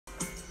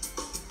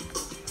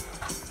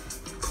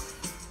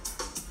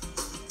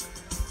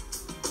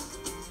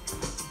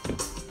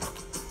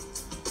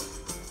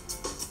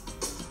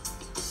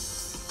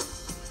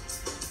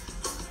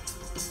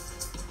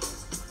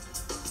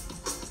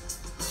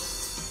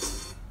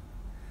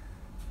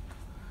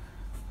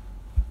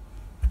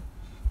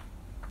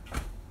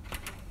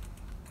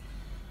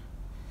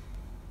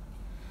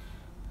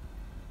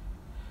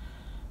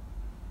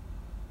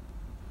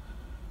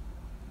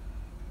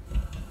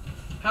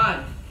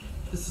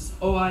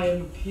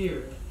Oim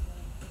Appear.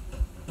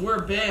 We're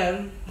a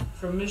band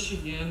from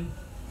Michigan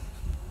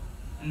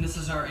And this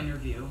is our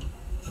interview.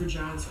 for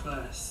John's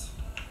class.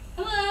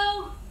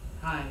 Hello.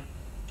 Hi.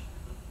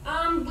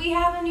 We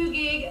have a new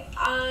gig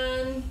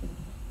on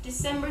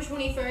December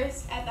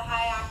 21st at the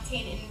High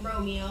Octane in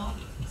Romeo.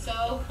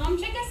 So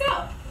come check us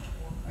out.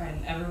 Alright,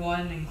 and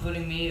everyone,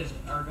 including me,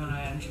 are going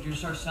to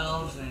introduce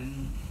ourselves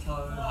and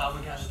tell how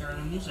we got started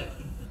in music.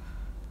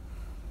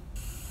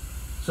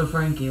 So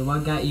Frankie,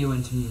 what got you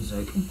into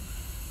music?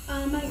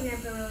 My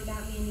grandpa really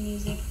got me into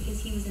music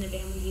because he was in a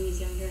band when he was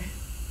younger.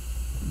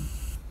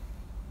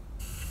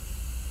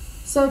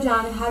 So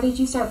John, how did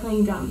you start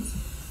playing drums?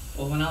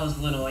 Well, when I was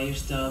little, I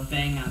used to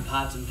bang on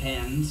pots and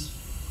pans,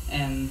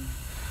 and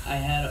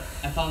I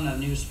found a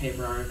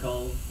newspaper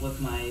article with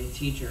my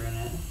teacher in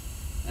it,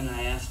 and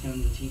I asked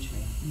him to teach me.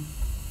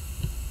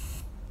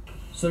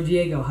 So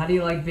Diego, how do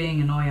you like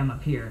being an Oim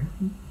Appear?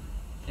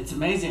 It's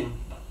amazing.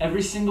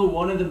 Every single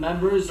one of the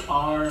members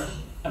are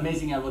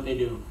amazing at what they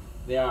do.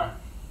 They are.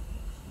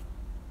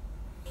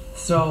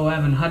 So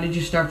Evan, how did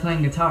you start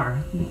playing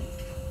guitar?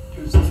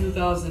 It was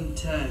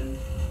 2010.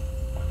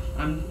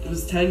 I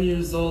was 10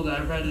 years old.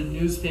 I read a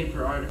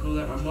newspaper article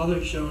that my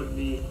mother showed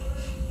me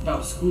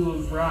about School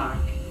of Rock.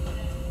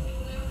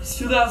 It's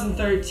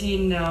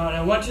 2013 now, and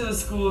I went to the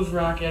School of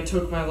Rock and I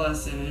took my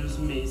lesson, and it was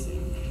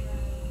amazing.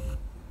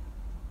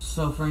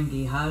 So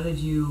Frankie, how did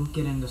you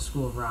get into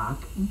School of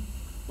Rock?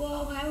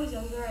 Well, when I was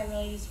younger, I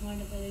really just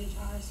wanted to play the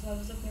guitar, so I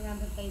was looking around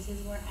for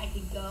places where I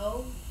could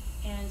go,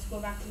 and School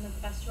of Rock seemed like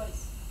the best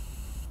choice.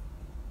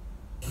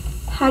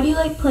 How do you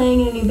like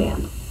playing in a new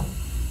band?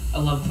 I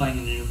love playing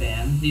in a new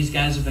band. These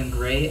guys have been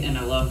great, and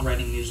I love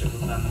writing music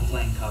with them and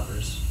playing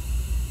covers.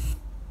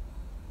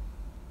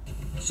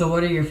 So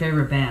what are your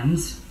favorite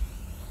bands?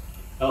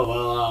 Oh,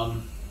 well,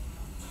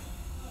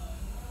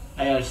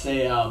 I gotta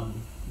say, the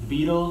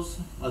Beatles,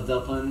 Led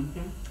Zeppelin,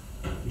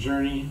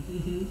 Journey,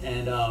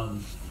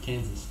 and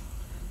Kansas.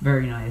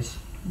 Very nice.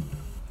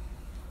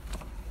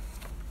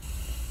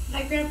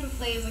 My grandpa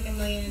plays like a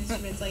million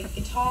instruments, like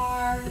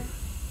guitar,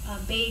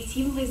 bass.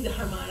 He even plays the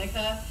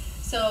harmonica.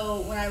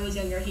 So when I was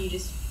younger, he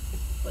just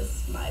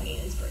was my main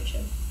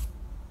inspiration.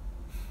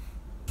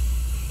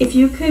 If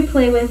you could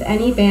play with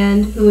any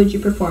band, who would you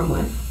perform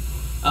with?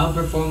 I would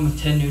perform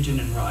with Ted Nugent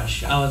and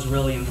Rush. I was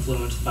really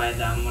influenced by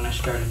them when I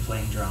started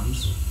playing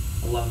drums.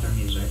 I love their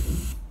music.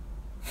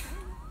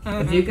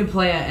 If you could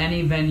play at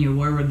any venue,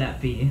 where would that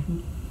be?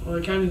 Well,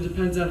 it kind of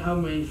depends on how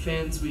many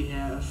fans we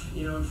have.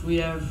 You know, if we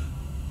have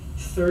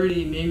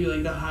 30, maybe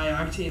like the High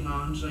Octane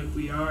Lounge like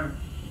we are.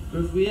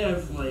 But if we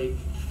have like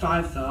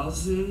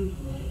 5,000,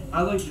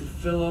 I'd like to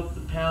fill up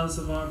the Palace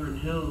of Auburn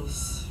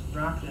Hills,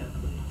 rock that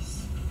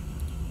place.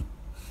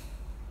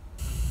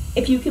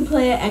 If you could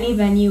play at any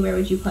venue, where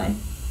would you play?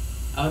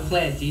 I would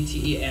play at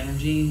DTE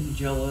Energy,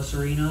 Joe Louis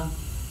Arena,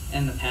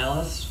 and the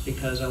Palace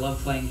because I love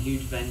playing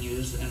huge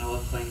venues and I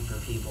love playing for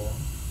people.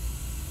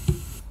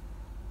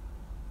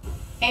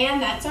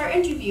 And that's our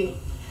interview.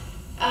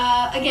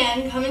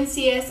 Again, come and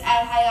see us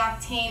at High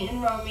Octane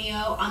in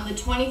Romeo on the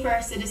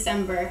 21st of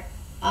December.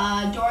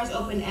 Doors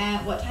open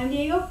at what time,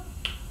 Diego?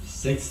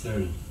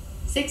 6:30.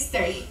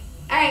 6:30.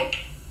 All right.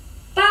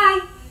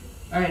 Bye.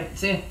 All right,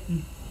 see ya.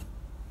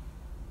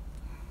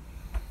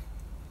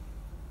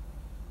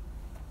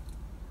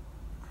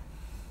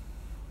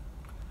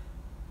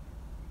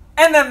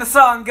 And then the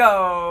song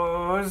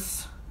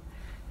goes.